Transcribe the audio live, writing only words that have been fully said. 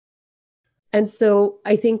And so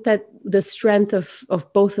I think that the strength of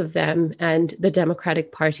both of them and the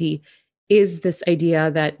Democratic Party is this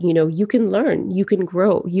idea that, you can learn, you can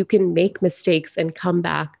grow, you can make mistakes and come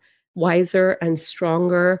back wiser and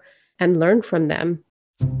stronger and learn from them.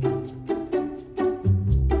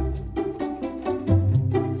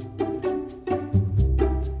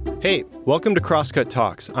 Hey, welcome to Crosscut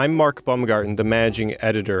Talks. I'm Mark Baumgarten, the managing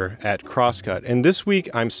editor at Crosscut, and this week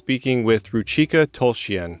I'm speaking with Ruchika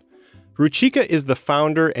Tulshyan. Ruchika is the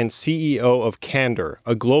founder and CEO of Candor,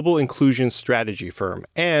 a global inclusion strategy firm,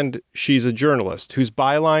 and she's a journalist whose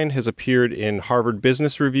byline has appeared in Harvard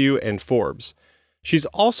Business Review and Forbes. She's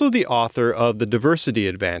also the author of The Diversity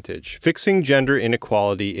Advantage: Fixing Gender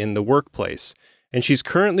Inequality in the Workplace, and she's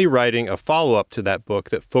currently writing a follow-up to that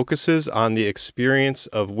book that focuses on the experience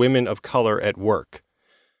of women of color at work.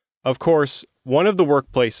 Of course, one of the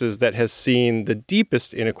workplaces that has seen the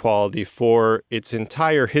deepest inequality for its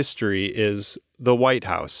entire history is the White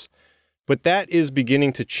House. But that is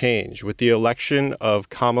beginning to change with the election of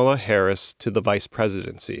Kamala Harris to the vice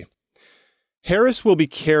presidency. Harris will be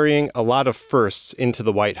carrying a lot of firsts into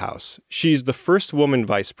the White House. She's the first woman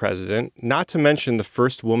vice president, not to mention the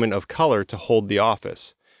first woman of color to hold the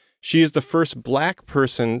office. She is the first Black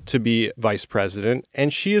person to be vice president,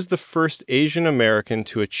 and she is the first Asian American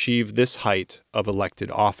to achieve this height of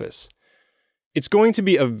elected office. It's going to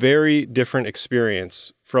be a very different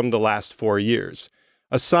experience from the last 4 years,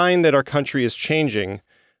 a sign that our country is changing,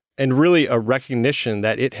 and really a recognition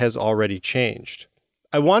that it has already changed.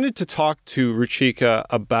 I wanted to talk to Ruchika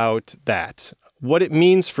about that, what it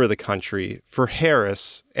means for the country, for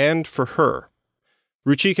Harris, and for her.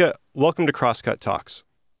 Ruchika, welcome to Crosscut Talks.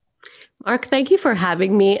 Mark, thank you for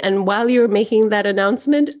having me. And while you were making that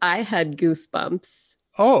announcement, I had goosebumps.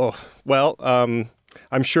 Oh, well,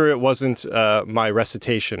 I'm sure it wasn't my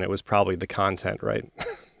recitation. It was probably the content, right?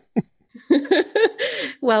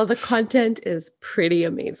 Well, the content is pretty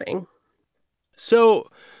amazing.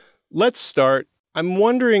 So let's start. I'm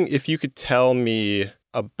wondering if you could tell me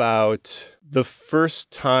about the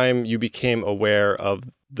first time you became aware of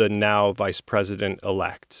the now vice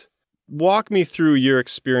president-elect. Walk me through your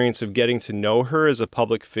experience of getting to know her as a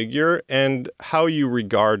public figure and how you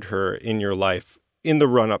regard her in your life in the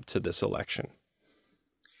run-up to this election.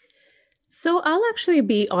 So I'll actually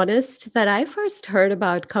be honest that I first heard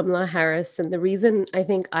about Kamala Harris, and the reason I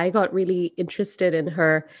think I got really interested in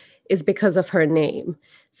her is because of her name.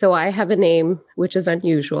 So I have a name which is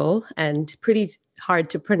unusual and pretty hard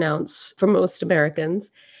to pronounce for most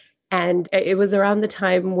Americans. And it was around the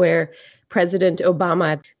time where President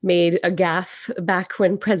Obama made a gaffe back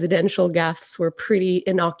when presidential gaffes were pretty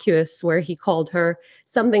innocuous, where he called her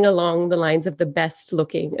something along the lines of the best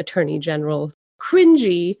looking attorney general.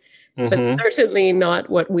 Cringy, but certainly not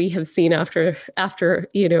what we have seen after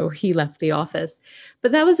he left the office.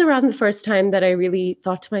 But that was around the first time that I really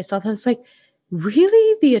thought to myself, I was like,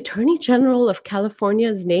 really? The Attorney General of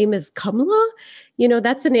California's name is Kamala?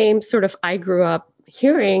 That's a name sort of I grew up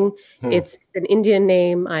hearing. It's an Indian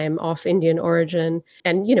name. I am of Indian origin.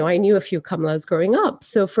 And, I knew a few Kamalas growing up.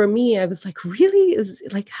 So for me, I was like, really?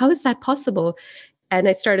 How is that possible? And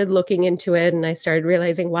I started looking into it and I started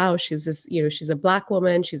realizing, wow, she's a Black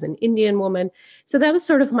woman, she's an Indian woman. So that was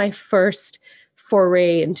sort of my first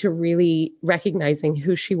foray into really recognizing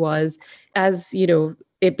who she was. As,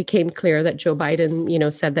 it became clear that Joe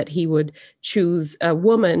Biden, said that he would choose a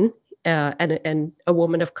woman and a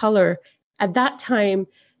woman of color. At that time,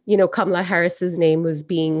 Kamala Harris's name was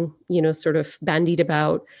being, sort of bandied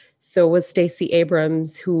about. So was Stacey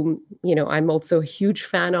Abrams, whom, I'm also a huge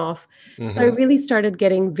fan of. So I really started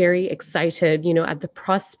getting very excited, at the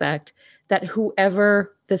prospect that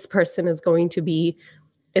whoever this person is going to be,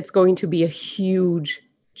 it's going to be a huge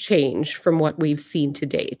change from what we've seen to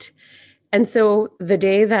date. And so the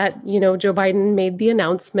day that, Joe Biden made the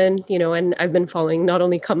announcement, and I've been following not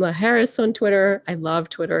only Kamala Harris on Twitter, I love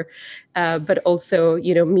Twitter, but also,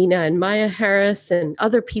 Mina and Maya Harris and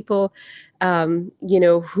other people,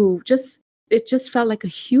 who it just felt like a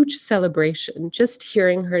huge celebration, just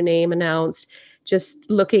hearing her name announced, just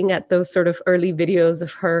looking at those sort of early videos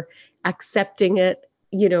of her accepting it,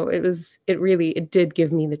 it did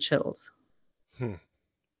give me the chills.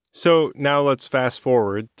 So now let's fast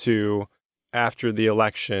forward to after the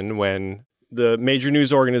election when the major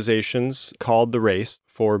news organizations called the race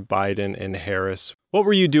for Biden and Harris. What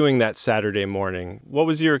were you doing that Saturday morning? What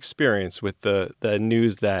was your experience with the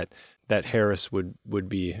news that Harris would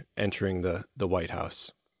be entering the White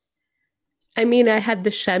House? I mean, I had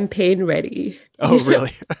the champagne ready. Oh,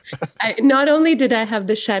 really? Not only did I have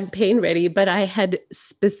the champagne ready, but I had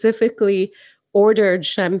specifically ordered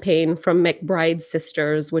champagne from McBride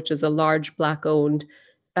Sisters, which is a large Black-owned,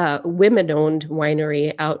 women-owned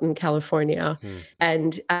winery out in California.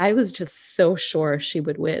 And I was just so sure she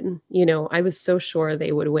would win. I was so sure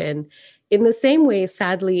they would win. In the same way,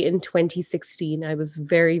 sadly, in 2016, I was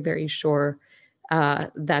very, very sure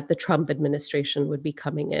that the Trump administration would be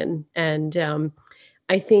coming in. And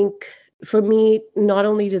I think for me, not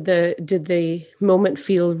only did the moment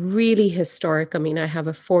feel really historic. I mean, I have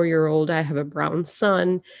a 4-year-old, I have a brown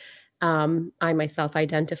son. I myself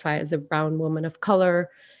identify as a brown woman of color.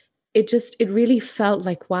 It really felt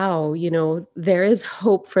like, wow, there is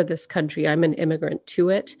hope for this country. I'm an immigrant to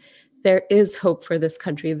it. There is hope for this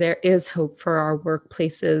country. There is hope for our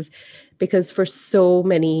workplaces, because for so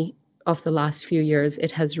many of the last few years,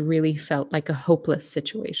 it has really felt like a hopeless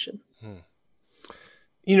situation.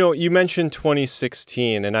 You mentioned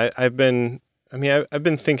 2016, and I've been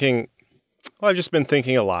thinking, I've just been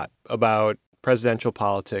thinking a lot about presidential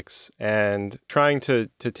politics and trying to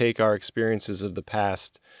take our experiences of the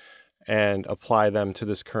past and apply them to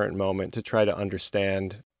this current moment to try to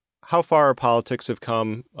understand how far our politics have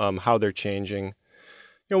come, how they're changing.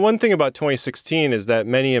 One thing about 2016 is that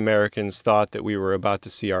many Americans thought that we were about to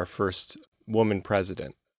see our first woman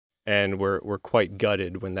president, and were quite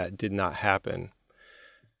gutted when that did not happen.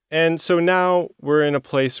 And so now we're in a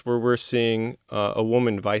place where we're seeing a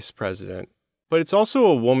woman vice president, but it's also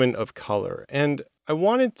a woman of color. And I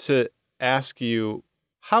wanted to ask you,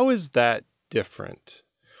 how is that different?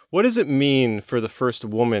 What does it mean for the first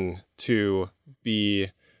woman to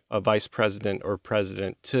be a vice president or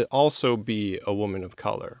president to also be a woman of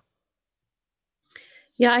color?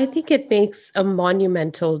 Yeah, I think it makes a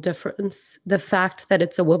monumental difference, the fact that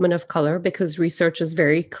it's a woman of color, because research is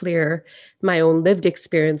very clear. My own lived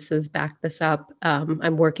experiences back this up.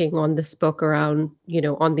 I'm working on this book around,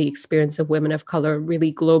 on the experience of women of color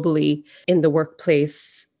really globally in the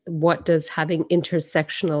workplace. What does having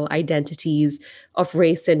intersectional identities of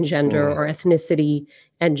race and gender, or ethnicity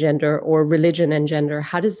and gender, or religion and gender,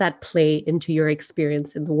 how does that play into your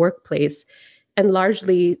experience in the workplace? And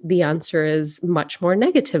largely the answer is much more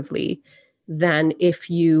negatively than if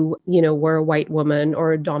you were a white woman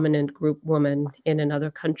or a dominant group woman in another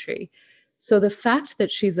country. So the fact that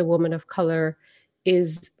she's a woman of color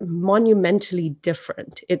is monumentally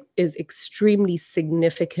different. It is extremely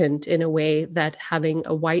significant in a way that having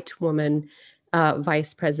a white woman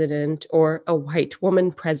vice president, or a white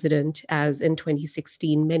woman president, as in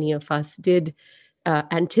 2016, many of us did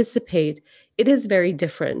anticipate, it is very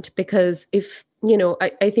different. Because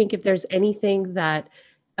I think if there's anything that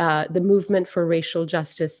the movement for racial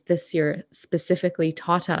justice this year specifically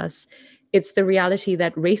taught us, it's the reality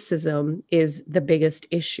that racism is the biggest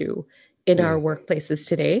issue in our workplaces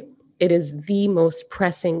today. It is the most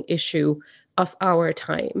pressing issue of our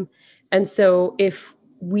time. And so if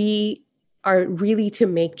we are really to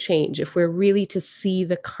make change, if we're really to see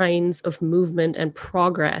the kinds of movement and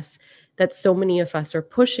progress that so many of us are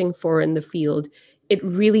pushing for in the field, it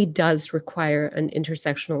really does require an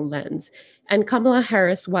intersectional lens. And Kamala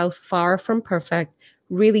Harris, while far from perfect,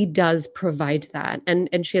 really does provide that.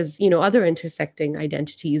 And she has, other intersecting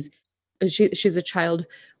identities. She's a child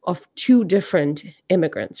of two different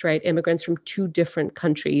immigrants, right? Immigrants from two different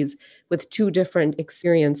countries with two different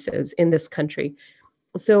experiences in this country.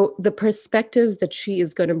 So the perspectives that she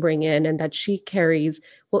is going to bring in and that she carries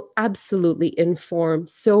will absolutely inform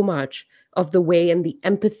so much of the way and the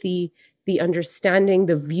empathy, the understanding,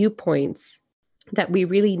 the viewpoints that we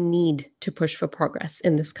really need to push for progress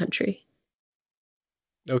in this country.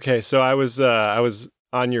 Okay, so I was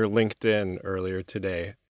on your LinkedIn earlier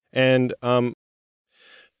today, and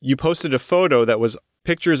you posted a photo that was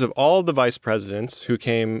pictures of all the vice presidents who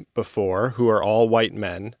came before, who are all white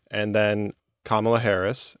men, and then Kamala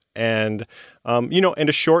Harris, and and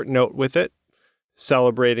a short note with it,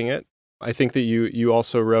 celebrating it. I think that you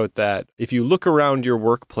also wrote that if you look around your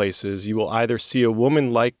workplaces, you will either see a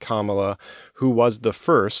woman like Kamala, who was the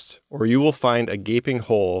first, or you will find a gaping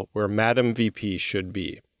hole where Madam VP should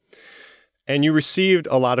be. And you received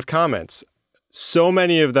a lot of comments, so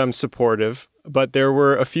many of them supportive, but there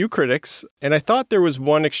were a few critics, and I thought there was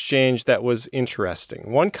one exchange that was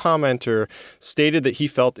interesting. One commenter stated that he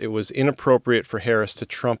felt it was inappropriate for Harris to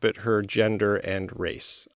trumpet her gender and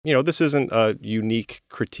race. This isn't a unique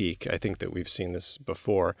critique. I think that we've seen this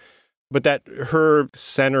before. But that her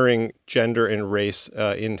centering gender and race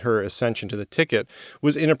in her ascension to the ticket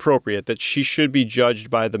was inappropriate, that she should be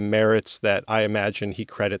judged by the merits that I imagine he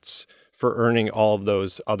credits for earning all of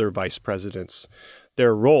those other vice presidents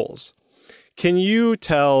their roles. Can you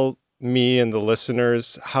tell me and the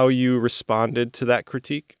listeners how you responded to that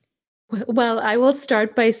critique? Well, I will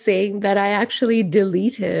start by saying that I actually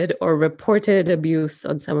deleted or reported abuse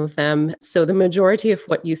on some of them. So the majority of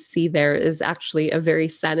what you see there is actually a very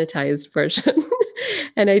sanitized version.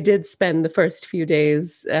 And I did spend the first few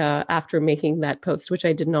days after making that post, which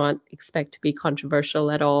I did not expect to be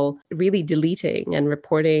controversial at all, really deleting and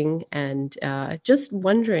reporting and just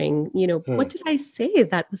wondering, Hmm. what did I say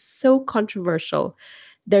that was so controversial?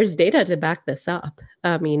 There's data to back this up.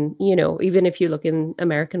 I mean, even if you look in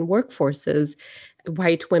American workforces,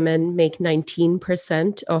 white women make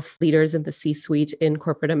 19% of leaders in the C suite in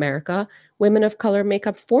corporate America. Women of color make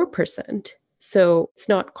up 4%. So it's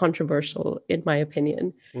not controversial, in my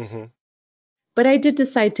opinion. Hmm. But I did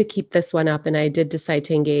decide to keep this one up and I did decide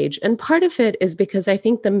to engage. And part of it is because I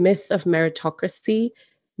think the myth of meritocracy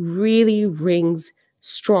really rings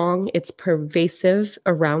strong. It's pervasive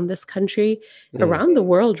around this country, Mm. around the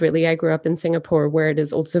world, really. I grew up in Singapore where it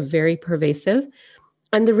is also very pervasive.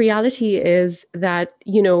 And the reality is that,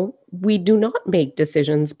 we do not make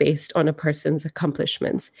decisions based on a person's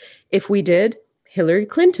accomplishments. If we did, Hillary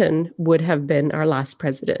Clinton would have been our last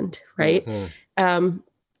president, right? Hmm. Um,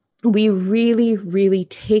 we really, really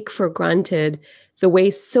take for granted the way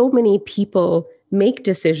so many people make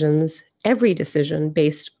decisions, every decision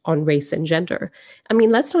based on race and gender. I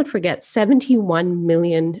mean, let's not forget 71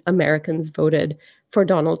 million Americans voted for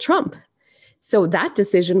Donald Trump. So that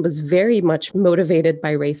decision was very much motivated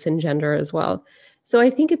by race and gender as well. So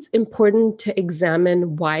I think it's important to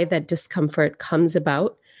examine why that discomfort comes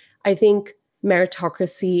about. I think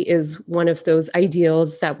meritocracy is one of those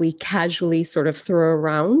ideals that we casually sort of throw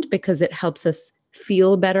around because it helps us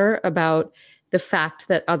feel better about the fact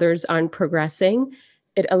that others aren't progressing.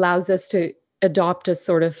 It allows us to adopt a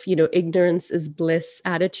sort of, ignorance is bliss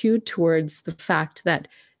attitude towards the fact that,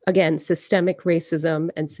 again, systemic racism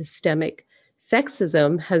and systemic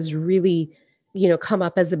sexism has really, come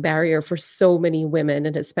up as a barrier for so many women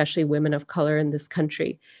and especially women of color in this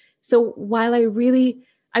country. So while I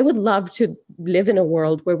would love to live in a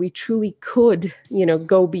world where we truly could,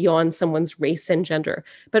 go beyond someone's race and gender.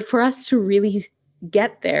 But for us to really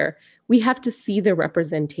get there, we have to see the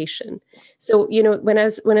representation. So, when I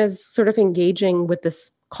was sort of engaging with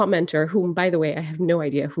this commenter, whom, by the way, I have no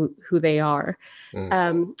idea who they are.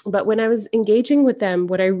 Mm. But when I was engaging with them,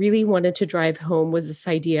 what I really wanted to drive home was this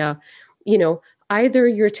idea, you know, either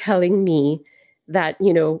you're telling me that,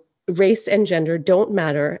 race and gender don't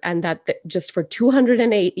matter, and that just for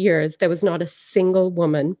 208 years, there was not a single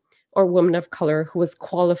woman or woman of color who was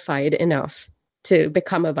qualified enough to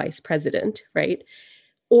become a vice president, right?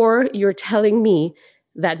 Or you're telling me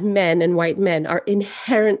that men and white men are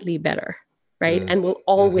inherently better, right? Mm. And will Hmm.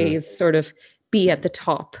 always sort of be at the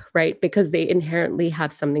top, right? Because they inherently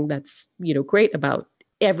have something that's, great about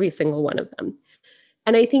every single one of them.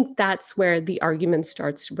 And I think that's where the argument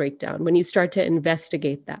starts to break down when you start to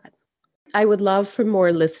investigate that. I would love for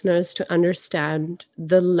more listeners to understand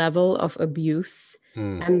the level of abuse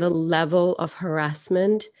Mm. and the level of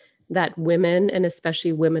harassment that women, and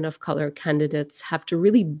especially women of color candidates, have to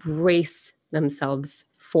really brace themselves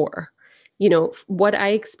for. What I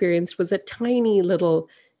experienced was a tiny little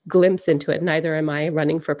glimpse into it. Neither am I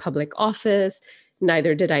running for public office.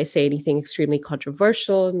 Neither did I say anything extremely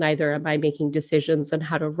controversial. Neither am I making decisions on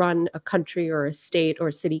how to run a country or a state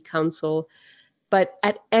or city council. But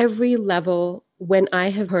at every level, when I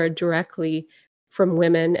have heard directly from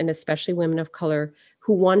women and especially women of color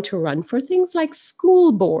who want to run for things like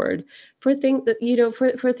school board, for things that,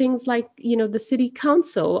 for things like, the city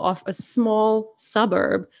council of a small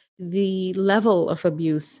suburb, the level of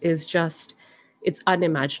abuse is just, it's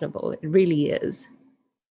unimaginable. It really is.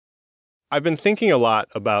 I've been thinking a lot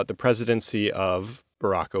about the presidency of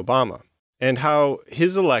Barack Obama and how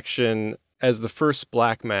his election as the first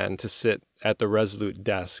black man to sit at the Resolute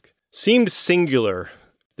desk seemed singular,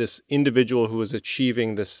 this individual who was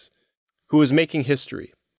achieving this, who was making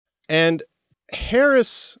history. And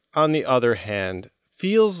Harris, on the other hand,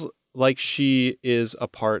 feels like she is a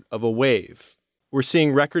part of a wave. We're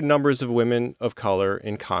seeing record numbers of women of color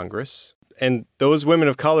in Congress. And those women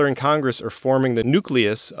of color in Congress are forming the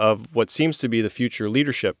nucleus of what seems to be the future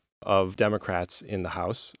leadership of Democrats in the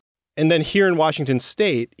House. And then here in Washington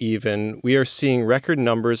state, even, we are seeing record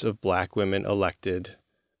numbers of black women elected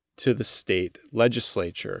to the state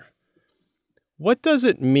legislature. What does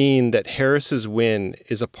it mean that Harris's win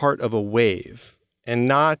is a part of a wave and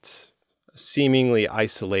not a seemingly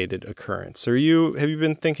isolated occurrence? Have you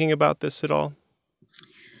been thinking about this at all?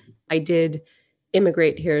 I did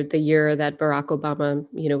immigrate here the year that Barack Obama,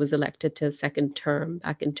 was elected to a second term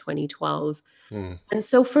back in 2012. Hmm. And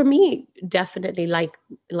so for me, definitely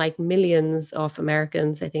like millions of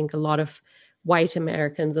Americans, I think a lot of white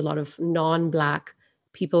Americans, a lot of non-Black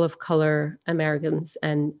people of color Americans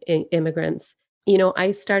and immigrants,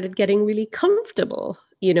 I started getting really comfortable.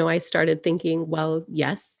 I started thinking, well,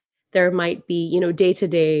 yes, there might be, day to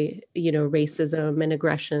day, racism and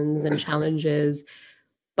aggressions and challenges.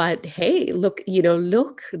 But hey, look,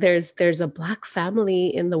 there's a Black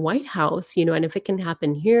family in the White House, and if it can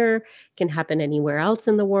happen here, it can happen anywhere else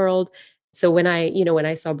in the world. So when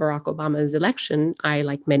I saw Barack Obama's election, I,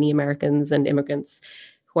 like many Americans and immigrants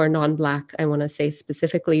who are non-Black, I want to say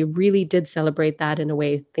specifically, really did celebrate that in a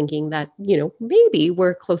way, thinking that, maybe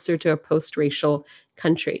we're closer to a post-racial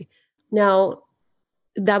country. Now,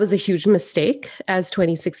 that was a huge mistake, as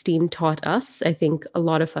 2016 taught us. I think a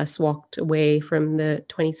lot of us walked away from the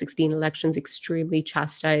 2016 elections extremely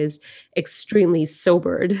chastised, extremely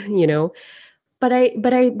sobered, But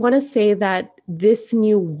I want to say that this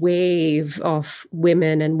new wave of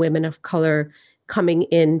women and women of color coming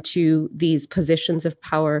into these positions of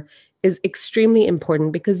power is extremely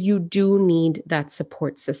important, because you do need that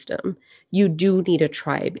support system. You do need a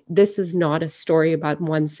tribe. This is not a story about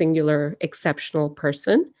one singular exceptional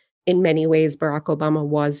person. In many ways, Barack Obama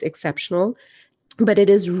was exceptional, but it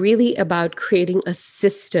is really about creating a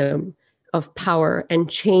system of power and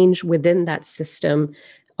change within that system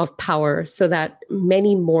of power so that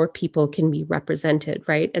many more people can be represented,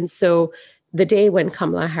 right? And so the day when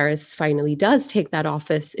Kamala Harris finally does take that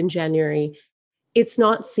office in January, it's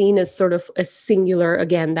not seen as sort of a singular,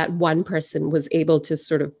 again, that one person was able to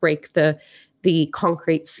sort of break the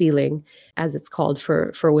concrete ceiling, as it's called,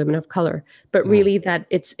 for women of color, but really that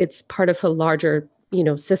it's part of a larger,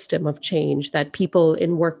 system of change, that people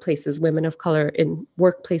in workplaces, women of color in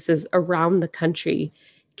workplaces around the country,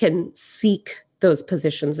 can seek those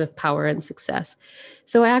positions of power and success.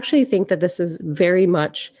 So I actually think that this is very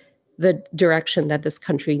much the direction that this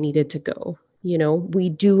country needed to go. We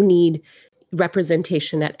do need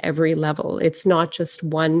representation at every level. It's not just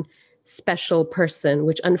one special person,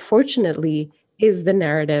 which unfortunately is the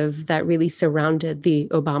narrative that really surrounded the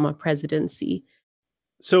Obama presidency.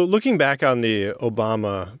 So looking back on the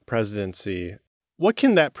Obama presidency, what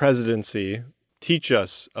can that presidency teach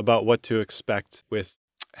us about what to expect with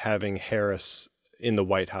having Harris in the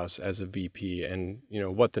White House as a VP, and,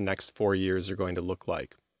 what the next 4 years are going to look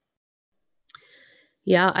like?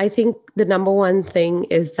 Yeah, I think the number one thing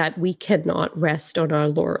is that we cannot rest on our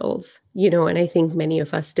laurels, and I think many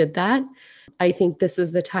of us did that. I think this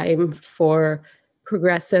is the time for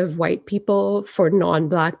progressive white people, for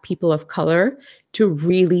non-Black people of color, to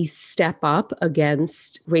really step up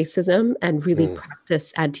against racism and really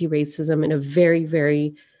practice anti-racism in a very,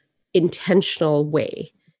 very intentional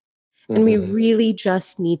way. And we really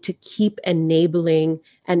just need to keep enabling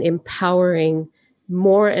and empowering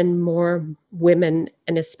more and more women,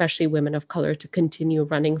 and especially women of color, to continue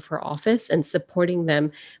running for office, and supporting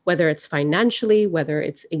them, whether it's financially, whether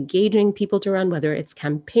it's engaging people to run, whether it's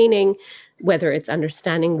campaigning, whether it's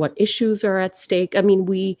understanding what issues are at stake. I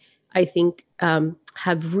mean, I think,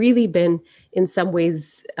 have really been in some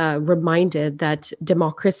ways reminded that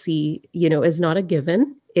democracy, is not a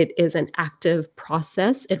given. It is an active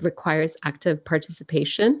process. It requires active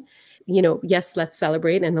participation. Yes, let's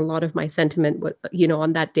celebrate. And a lot of my sentiment,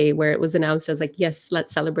 on that day where it was announced, I was like, yes,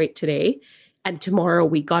 let's celebrate today. And tomorrow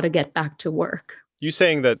we got to get back to work. You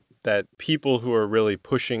saying that people who are really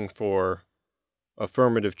pushing for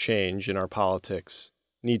affirmative change in our politics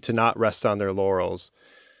need to not rest on their laurels.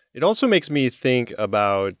 It also makes me think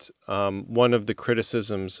about one of the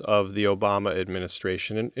criticisms of the Obama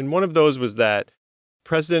administration. And one of those was that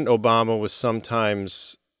President Obama was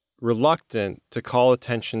sometimes reluctant to call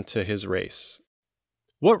attention to his race.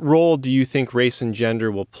 What role do you think race and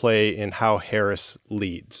gender will play in how Harris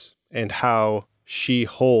leads and how she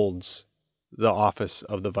holds the office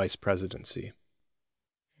of the vice presidency?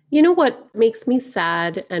 What makes me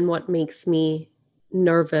sad and what makes me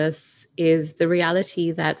nervous is the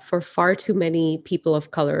reality that for far too many people of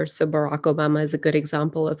color, so Barack Obama is a good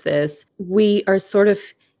example of this, we are sort of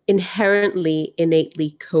inherently,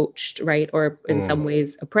 innately coached, right? Or in some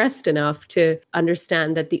ways oppressed enough to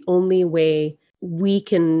understand that the only way we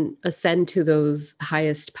can ascend to those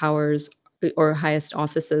highest powers or highest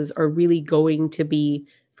offices are really going to be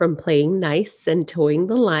from playing nice and towing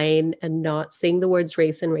the line and not saying the words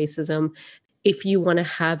race and racism. If you want to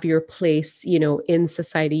have your place, in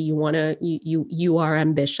society, you are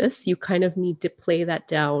ambitious, you kind of need to play that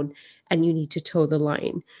down and you need to toe the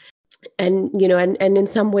line. And, and in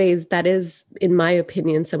some ways that is, in my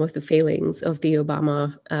opinion, some of the failings of the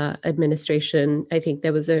Obama administration. I think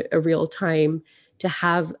there was a real time to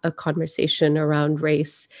have a conversation around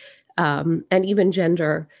race and even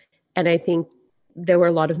gender. And I think there were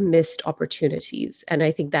a lot of missed opportunities. And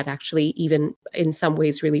I think that actually, even in some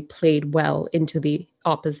ways, really played well into the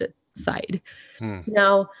opposite side.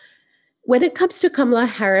 Now, when it comes to Kamala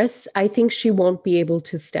Harris, I think she won't be able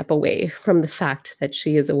to step away from the fact that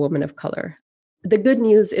she is a woman of color. The good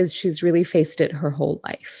news is she's really faced it her whole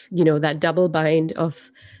life. That double bind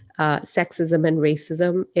of sexism and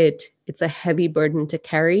racism, it's a heavy burden to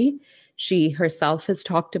carry. She herself has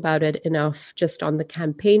talked about it enough just on the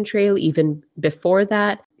campaign trail, even before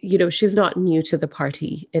that. She's not new to the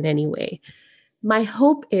party in any way. My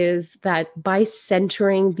hope is that by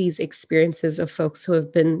centering these experiences of folks who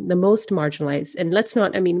have been the most marginalized,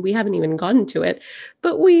 and we haven't even gotten to it,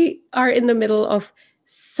 but we are in the middle of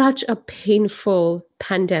such a painful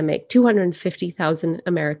pandemic, 250,000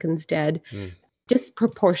 Americans dead,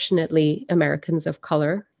 disproportionately Americans of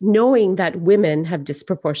color, knowing that women have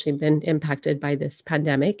disproportionately been impacted by this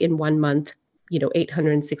pandemic. In 1 month,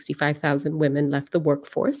 865,000 women left the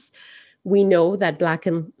workforce. We know that Black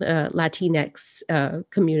and Latinx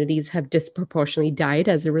communities have disproportionately died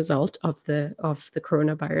as a result of the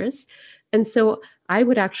coronavirus. And so I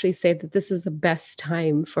would actually say that this is the best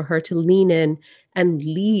time for her to lean in and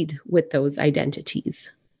lead with those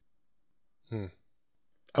identities.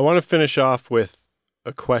 I want to finish off with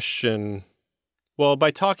a question, well,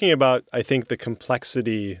 by talking about, I think, the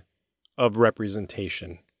complexity of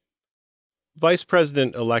representation. Vice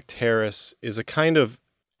President-elect Harris is a kind of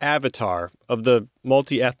avatar of the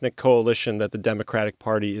multi-ethnic coalition that the Democratic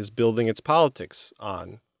Party is building its politics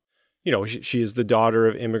on. She is the daughter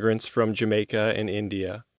of immigrants from Jamaica and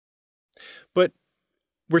India. But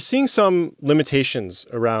we're seeing some limitations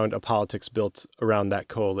around a politics built around that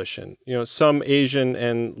coalition. Some Asian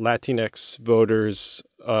and Latinx voters,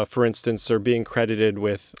 for instance, are being credited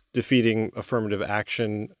with defeating affirmative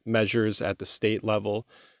action measures at the state level.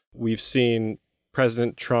 We've seen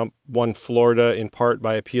President Trump won Florida in part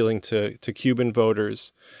by appealing to Cuban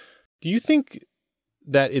voters. Do you think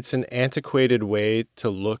that it's an antiquated way to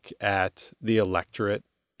look at the electorate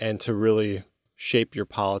and to really shape your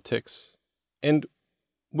politics? And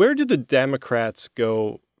where do the Democrats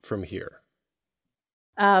go from here?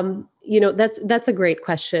 That's a great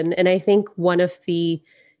question. And I think one of the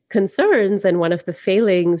concerns and one of the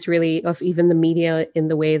failings really of even the media in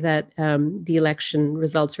the way that the election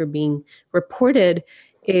results are being reported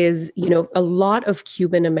is, a lot of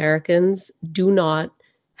Cuban Americans do not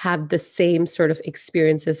have the same sort of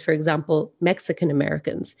experiences, for example, Mexican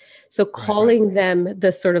Americans. So calling them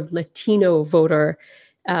the sort of Latino voter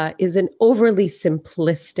is an overly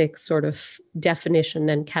simplistic sort of definition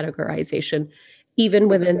and categorization. Even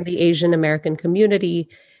within the Asian American community,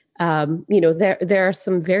 there are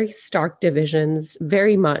some very stark divisions,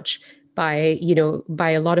 very much by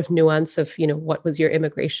a lot of nuance of, what was your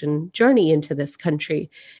immigration journey into this country?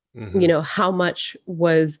 How much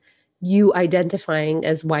was you identifying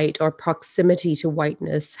as white or proximity to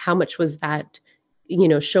whiteness? How much was that,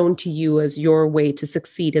 shown to you as your way to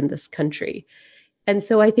succeed in this country? And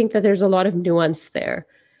so I think that there's a lot of nuance there.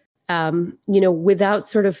 Without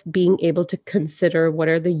sort of being able to consider what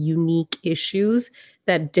are the unique issues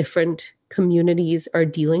that different communities are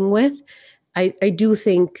dealing with, I do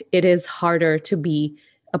think it is harder to be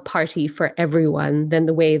a party for everyone than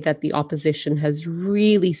the way that the opposition has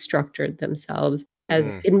really structured themselves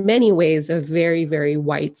as, in many ways, a very, very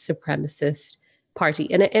white supremacist party.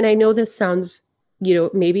 And I know this sounds,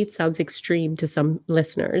 maybe it sounds extreme to some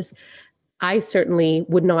listeners. I certainly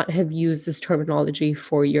would not have used this terminology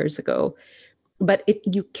 4 years ago, but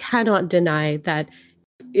you cannot deny that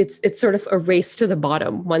it's sort of a race to the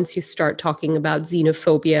bottom once you start talking about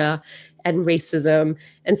xenophobia and racism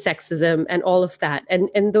and sexism and all of that.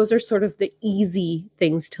 And those are sort of the easy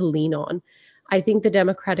things to lean on. I think the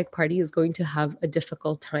Democratic Party is going to have a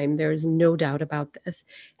difficult time. There is no doubt about this.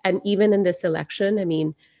 And even in this election,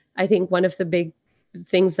 I think one of the big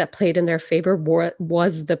things that played in their favor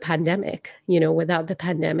was the pandemic. Without the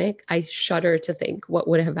pandemic, I shudder to think what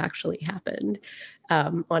would have actually happened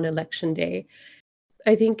on election day.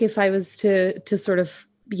 I think if I was to sort of,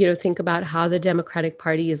 think about how the Democratic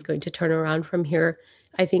Party is going to turn around from here,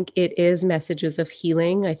 I think it is messages of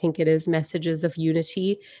healing. I think it is messages of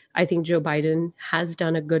unity. I think Joe Biden has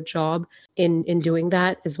done a good job in doing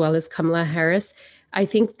that, as well as Kamala Harris. I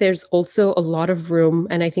think there's also a lot of room,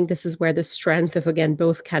 and I think this is where the strength of, again,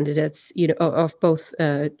 both candidates, of both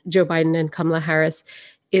Joe Biden and Kamala Harris,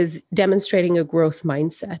 is demonstrating a growth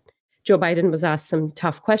mindset. Joe Biden was asked some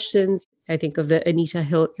tough questions. I think of the Anita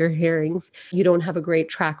Hillier hearings. You don't have a great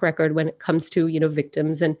track record when it comes to,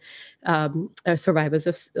 victims and survivors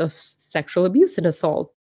of sexual abuse and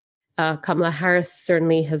assault. Kamala Harris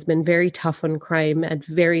certainly has been very tough on crime at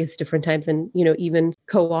various different times and, even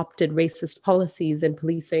co-opted racist policies in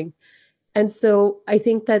policing. And so I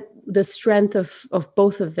think that the strength of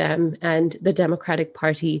both of them and the Democratic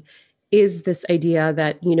Party is this idea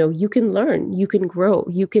that, you can learn, you can grow,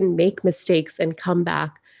 you can make mistakes and come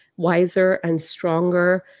back wiser and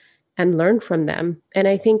stronger and learn from them. And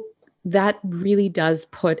I think that really does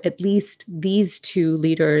put at least these two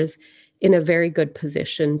leaders in a very good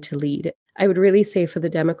position to lead. I would really say for the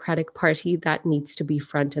Democratic Party, that needs to be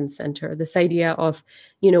front and center. This idea of,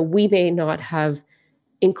 we may not have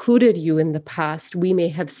included you in the past. We may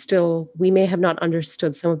have not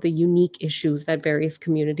understood some of the unique issues that various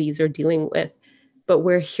communities are dealing with, but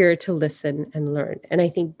we're here to listen and learn. And I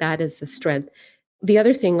think that is the strength. The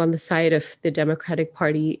other thing on the side of the Democratic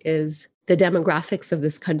Party is the demographics of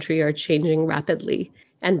this country are changing rapidly.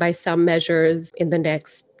 And by some measures, in the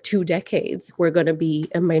next 2 decades, we're going to be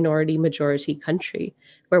a minority majority country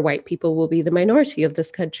where white people will be the minority of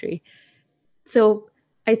this country. So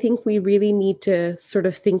I think we really need to sort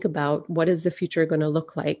of think about what is the future going to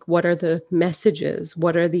look like? What are the messages?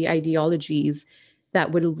 What are the ideologies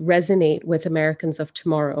that will resonate with Americans of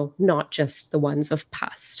tomorrow, not just the ones of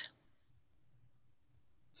past?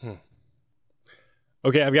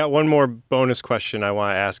 Okay, I've got one more bonus question I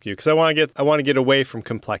want to ask you because I want to get away from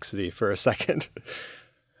complexity for a second.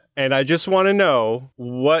 And I just want to know,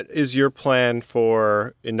 what is your plan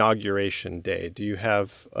for Inauguration Day? Do you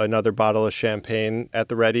have another bottle of champagne at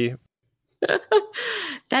the ready?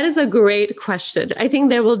 That is a great question. I think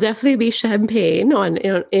there will definitely be champagne on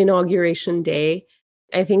Inauguration Day.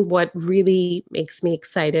 I think what really makes me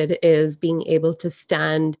excited is being able to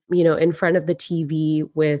stand, in front of the TV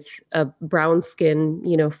with a brown skin,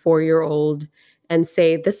 4-year-old and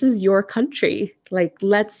say, this is your country. Like,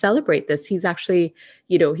 let's celebrate this. He's actually,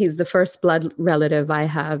 he's the first blood relative I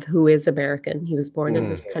have who is American. He was born in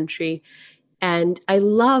this country. And I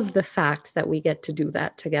love the fact that we get to do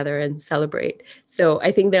that together and celebrate. So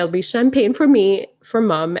I think there'll be champagne for me, for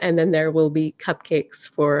mom, and then there will be cupcakes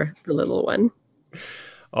for the little one.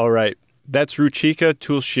 All right. That's Ruchika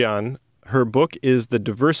Tulshyan. Her book is The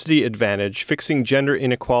Diversity Advantage, Fixing Gender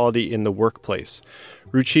Inequality in the Workplace.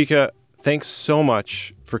 Ruchika, thanks so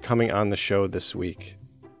much for coming on the show this week.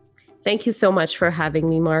 Thank you so much for having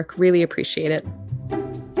me, Mark. Really appreciate it.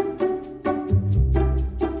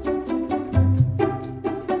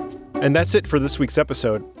 And that's it for this week's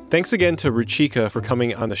episode. Thanks again to Ruchika for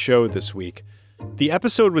coming on the show this week. The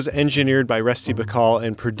episode was engineered by Rusty Bacall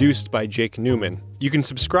and produced by Jake Newman. You can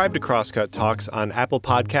subscribe to Crosscut Talks on Apple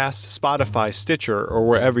Podcasts, Spotify, Stitcher, or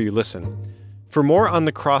wherever you listen. For more on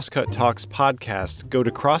the Crosscut Talks podcast, go to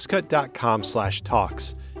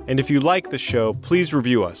crosscut.com/talks. And if you like the show, please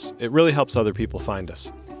review us. It really helps other people find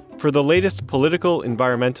us. For the latest political,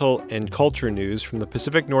 environmental, and culture news from the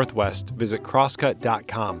Pacific Northwest, visit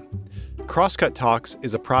crosscut.com. Crosscut Talks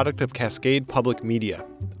is a product of Cascade Public Media.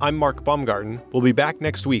 I'm Mark Baumgarten. We'll be back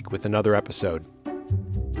next week with another episode.